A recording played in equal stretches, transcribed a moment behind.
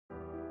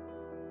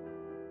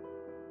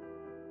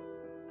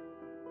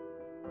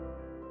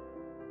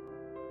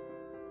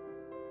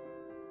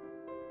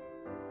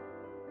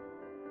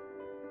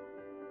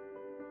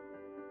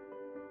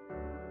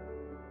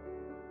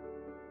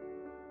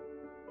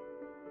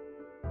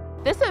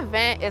This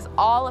event is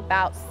all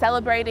about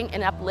celebrating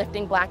and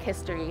uplifting Black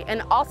history,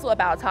 and also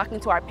about talking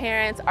to our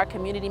parents, our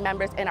community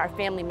members, and our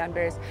family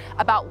members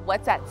about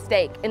what's at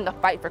stake in the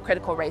fight for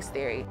critical race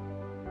theory.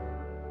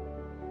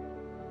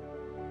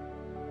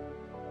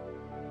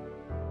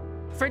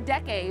 For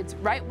decades,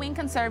 right-wing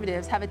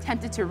conservatives have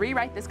attempted to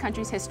rewrite this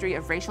country's history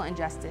of racial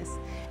injustice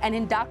and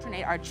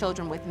indoctrinate our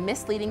children with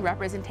misleading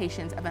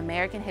representations of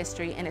American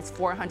history and its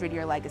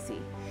 400-year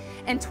legacy.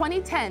 In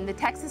 2010, the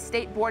Texas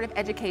State Board of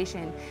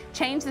Education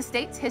changed the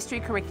state's history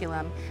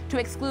curriculum to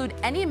exclude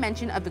any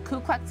mention of the Ku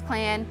Klux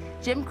Klan,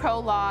 Jim Crow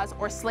laws,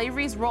 or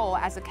slavery's role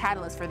as a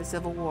catalyst for the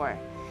Civil War.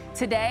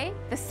 Today,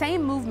 the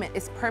same movement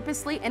is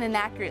purposely and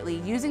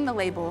inaccurately using the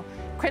label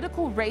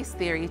critical race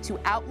theory to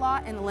outlaw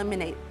and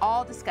eliminate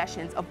all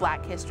discussions of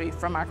Black history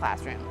from our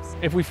classrooms.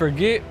 If we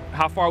forget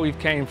how far we've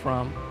came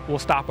from, we'll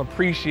stop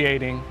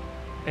appreciating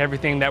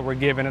everything that we're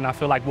given, and I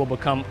feel like we'll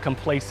become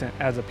complacent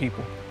as a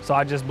people. So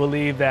I just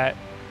believe that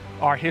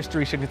our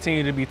history should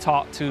continue to be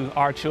taught to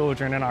our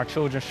children and our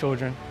children's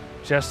children,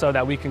 just so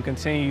that we can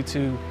continue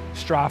to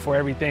strive for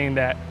everything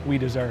that we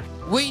deserve.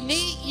 We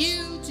need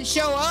you to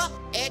show up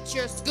at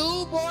your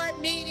school board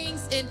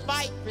meetings and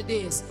fight for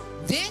this.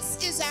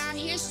 This is our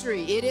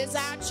history. It is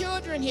our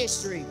children's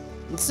history.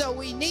 And so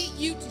we need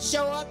you to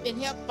show up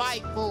and help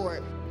fight for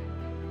it.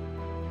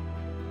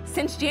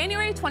 Since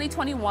January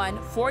 2021,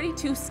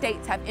 42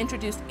 states have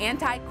introduced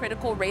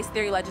anti-critical race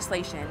theory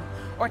legislation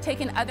or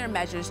taken other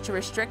measures to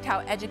restrict how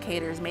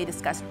educators may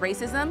discuss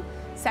racism,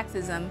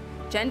 sexism,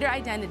 gender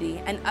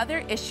identity, and other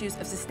issues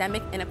of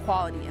systemic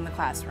inequality in the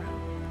classroom.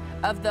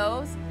 Of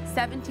those,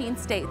 17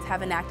 states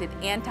have enacted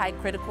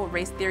anti-critical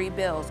race theory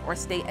bills or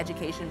state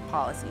education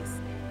policies.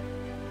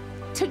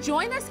 To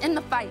join us in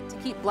the fight to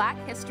keep Black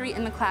history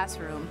in the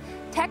classroom,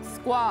 text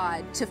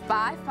SQUAD to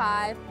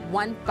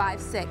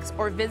 55156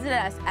 or visit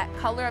us at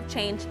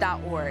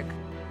colorofchange.org.